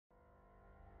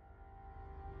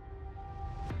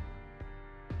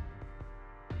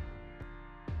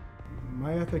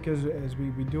My ethic is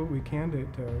we do what we can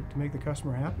to make the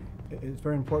customer happy. It's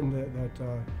very important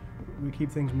that we keep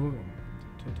things moving,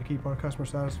 to keep our customer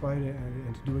satisfied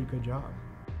and to do a good job.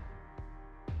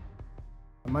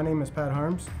 My name is Pat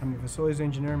Harms. I'm the Facilities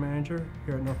Engineer Manager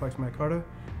here at Norplex Micarta.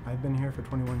 I've been here for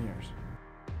 21 years.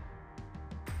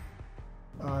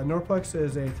 Norplex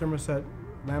is a thermoset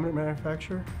laminate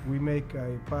manufacturer. We make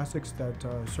plastics that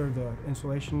serve the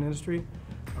insulation industry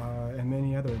and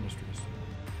many other industries.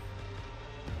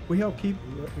 We help keep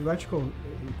electrical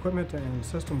equipment and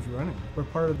systems running. We're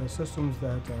part of the systems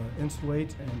that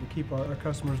insulate and to keep our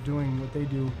customers doing what they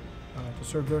do to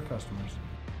serve their customers.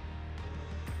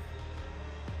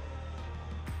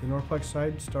 The Norplex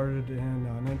site started in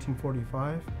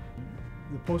 1945.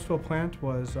 The Postville plant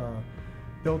was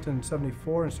built in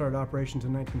 '74 and started operations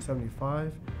in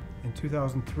 1975. In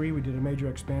 2003, we did a major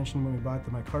expansion when we bought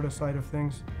the Micarta side of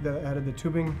things that added the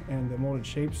tubing and the molded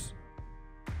shapes.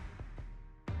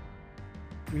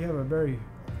 We have a very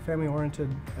family-oriented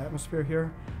atmosphere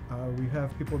here. We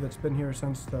have people that's been here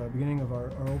since the beginning of our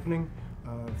opening,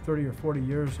 30 or 40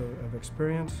 years of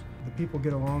experience. The people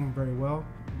get along very well.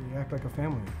 They act like a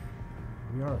family.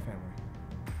 We are a family.